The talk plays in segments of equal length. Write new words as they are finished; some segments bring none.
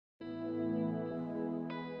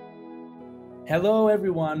Hello,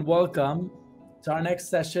 everyone. Welcome to our next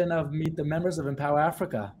session of Meet the Members of Empower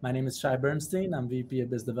Africa. My name is Shai Bernstein. I'm VP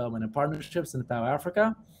of Business Development and Partnerships in Empower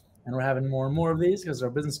Africa. And we're having more and more of these because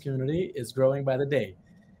our business community is growing by the day.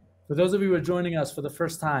 For those of you who are joining us for the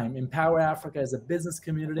first time, Empower Africa is a business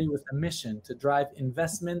community with a mission to drive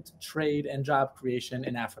investment, trade, and job creation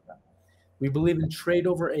in Africa. We believe in trade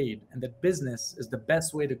over aid and that business is the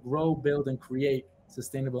best way to grow, build, and create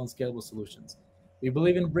sustainable and scalable solutions. We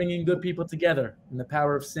believe in bringing good people together and the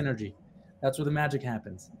power of synergy. That's where the magic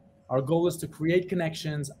happens. Our goal is to create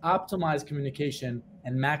connections, optimize communication,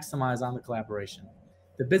 and maximize on the collaboration.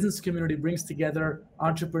 The business community brings together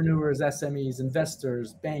entrepreneurs, SMEs,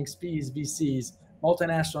 investors, banks, PEs, VCs,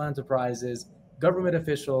 multinational enterprises, government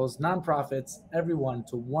officials, nonprofits, everyone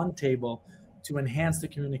to one table to enhance the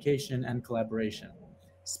communication and collaboration.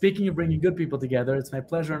 Speaking of bringing good people together, it's my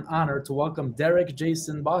pleasure and honor to welcome Derek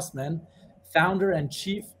Jason Bossman, founder and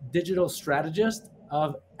chief digital strategist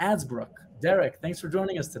of AdsBrook. Derek, thanks for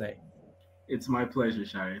joining us today. It's my pleasure,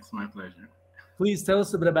 Shai. It's my pleasure. Please tell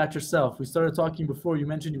us a bit about yourself. We started talking before. You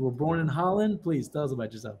mentioned you were born in Holland. Please tell us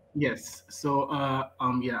about yourself. Yes. So, I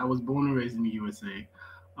was born and raised in the USA,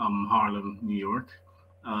 Harlem, New York,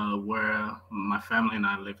 where my family and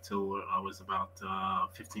I lived till I was about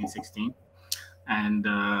 15, 16. And,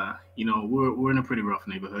 we're in a pretty rough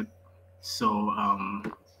neighborhood. So,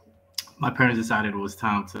 my parents decided it was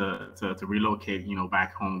time to relocate,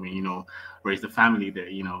 back home and, raise the family there,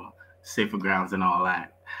 safer grounds and all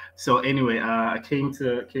that. So anyway, I came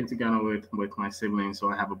to Ghana with my siblings. So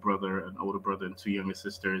I have a brother, an older brother, and two younger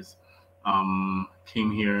sisters.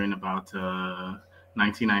 Came here in about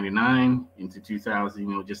 1999 into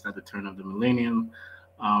 2000. Just at the turn of the millennium.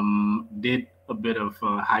 Did a bit of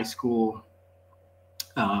high school,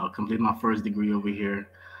 completed my first degree over here,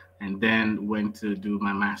 and then went to do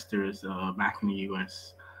my master's back in the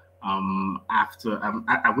U.S.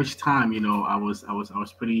 At which time, I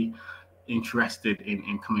was pretty interested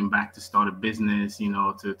in coming back to start a business,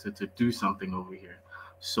 to do something over here.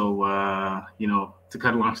 So, to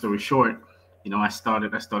cut a long story short, I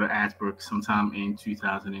started AdsBrook sometime in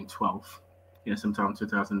 2012. Yeah, sometime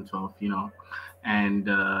 2012, and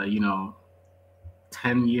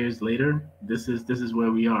 10 years later, this is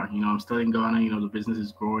where we are. I'm still in Ghana. The business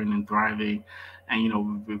is growing and thriving,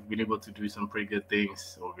 and we've been able to do some pretty good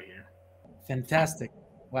things over here. Fantastic.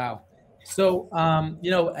 Wow. So, I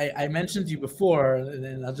mentioned to you before,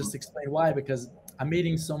 and I'll just explain why, because I'm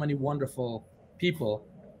meeting so many wonderful people,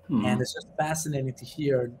 and it's just fascinating to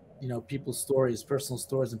hear, people's stories, personal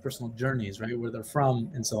stories and personal journeys, right, where they're from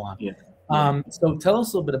and so on. Yeah. So tell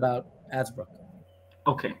us a little bit about AdsBrook.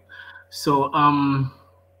 Okay. So,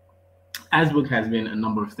 AdsBrook has been a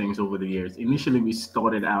number of things over the years. Initially, we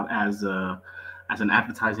started out as an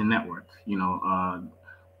advertising network,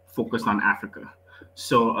 focused on Africa.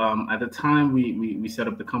 So at the time we set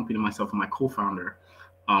up the company, myself and my co-founder,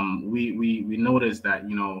 we noticed that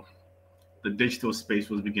the digital space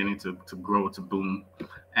was beginning to grow, to boom,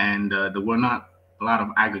 and there were not a lot of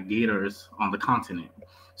aggregators on the continent.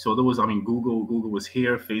 So there was, Google was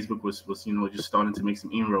here, Facebook was just starting to make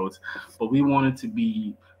some inroads, but we wanted to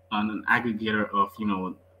be an aggregator of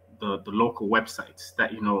the local websites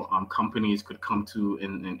that companies could come to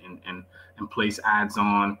and place ads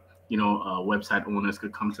on. Website owners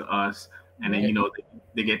could come to us, and then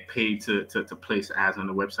they get paid to place ads on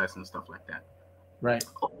the websites and stuff like that. Right.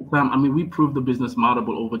 Over time, we proved the business model,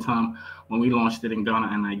 but over time, when we launched it in Ghana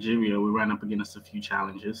and Nigeria, we ran up against a few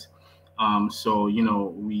challenges. So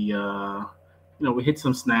we hit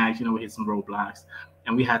some snags, we hit some roadblocks,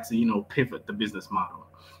 and we had to pivot the business model.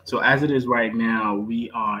 So as it is right now,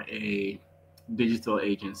 we are a digital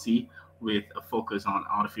agency with a focus on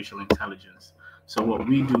artificial intelligence. So what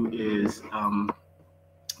we do is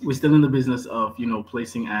we're still in the business of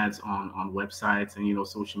placing ads on websites and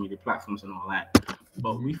social media platforms and all that,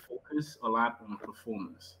 but we focus a lot on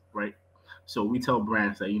performance, right? So we tell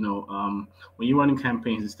brands that when you're running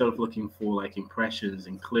campaigns, instead of looking for like impressions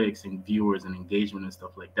and clicks and viewers and engagement and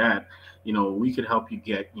stuff like that, we could help you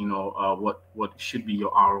get what should be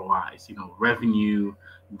your ROIs, revenue,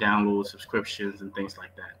 downloads, subscriptions, and things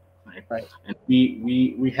like that. Right. And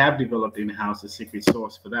we have developed in-house a secret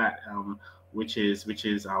sauce for that, which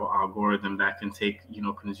is our algorithm that can take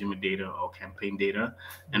consumer data or campaign data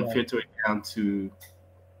and filter it down to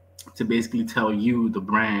basically tell you, the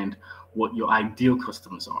brand, what your ideal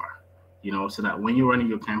customers are, so that when you're running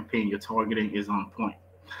your campaign, your targeting is on point.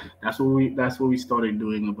 That's what we started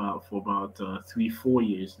doing for about 3-4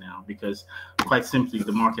 years now, because quite simply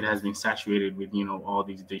the market has been saturated with all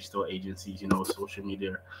these digital agencies, social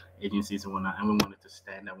media agencies and whatnot, and we wanted to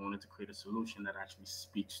stand out. We wanted to create a solution that actually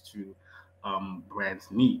speaks to brands'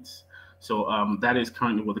 needs. So that is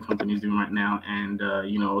currently what the company is doing right now. And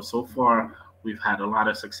so far we've had a lot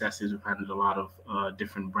of successes. We've had a lot of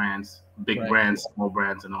different brands, big brands, small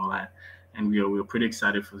brands, and all that. And we're pretty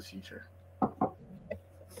excited for the future.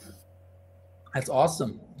 That's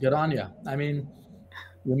awesome. Good on you. I mean,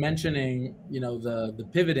 you're mentioning, the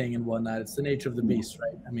pivoting and whatnot. It's the nature of the beast,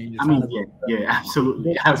 right? I mean,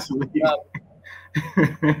 absolutely.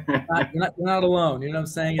 You're not alone. You know what I'm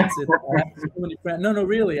saying? I have so many friends. No,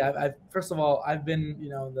 really. First of all, I've been,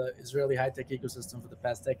 the Israeli high-tech ecosystem for the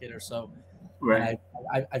past decade or so. Right.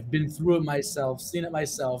 And I've been through it myself, seen it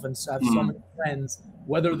myself, and I have so many friends,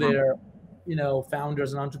 whether they're,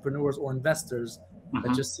 founders and entrepreneurs or investors,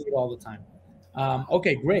 that just see it all the time.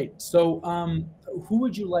 Okay, great. So who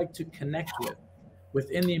would you like to connect with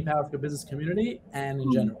within the Empower Africa business community and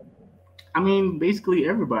in general? I mean, basically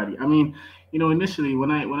everybody. I mean, initially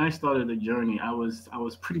when I started the journey, I was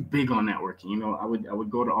pretty big on networking. I would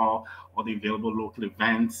go to all the available local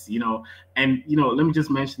events. And let me just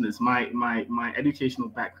mention this. My educational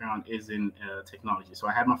background is in technology. So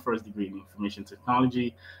I had my first degree in information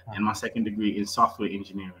technology and my second degree in software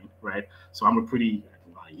engineering. Right. So I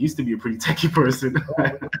used to be a pretty techie person.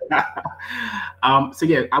 So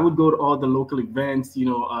yeah, I would go to all the local events,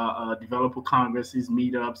 developer congresses,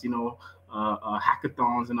 meetups,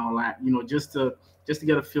 hackathons and all that, just to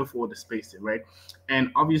get a feel for what the space is, right? And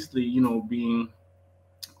obviously, being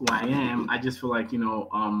who I am, I just feel like,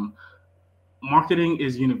 marketing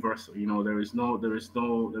is universal. There is no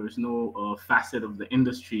facet of the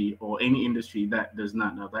industry or any industry that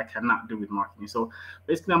cannot do with marketing. So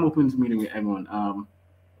basically, I'm open to meeting with everyone.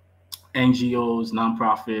 NGOs,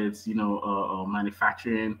 nonprofits,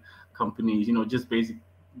 manufacturing companies, just basic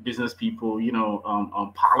business people,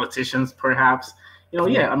 politicians, perhaps.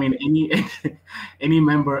 I mean, any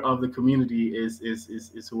member of the community is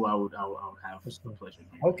who I would have the pleasure.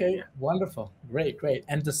 Okay, wonderful, great.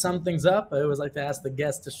 And to sum things up, I always like to ask the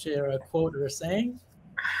guests to share a quote or a saying.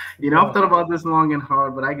 I've thought about this long and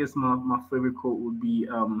hard, but I guess my favorite quote would be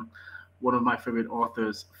one of my favorite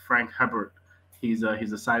authors, Frank Herbert. He's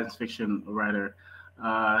a science fiction writer.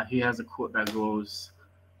 He has a quote that goes,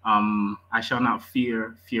 "I shall not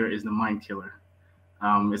fear. Fear is the mind killer."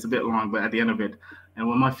 It's a bit long, but at the end of it, and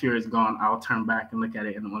when my fear is gone, I'll turn back and look at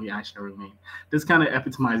it, and only I shall remain. This kind of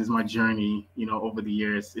epitomizes my journey, over the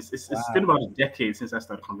years. It's been about a decade since I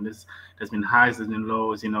started company. There's been highs, there's been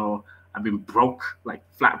lows. I've been broke, like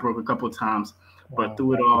flat broke a couple of times, but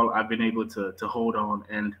through it all, I've been able to hold on.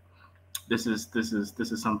 And this is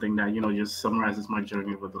something that just summarizes my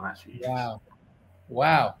journey over the last few years.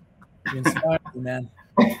 Wow, you inspired me, man.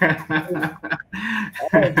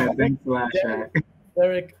 Thanks a lot, Shaq.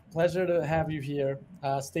 Derek, pleasure to have you here.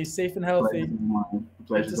 Stay safe and healthy.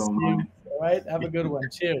 Pleasure's all mine. All right, have a good one.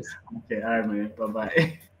 Cheers. Okay, all right, man.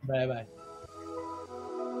 Bye-bye. Bye-bye.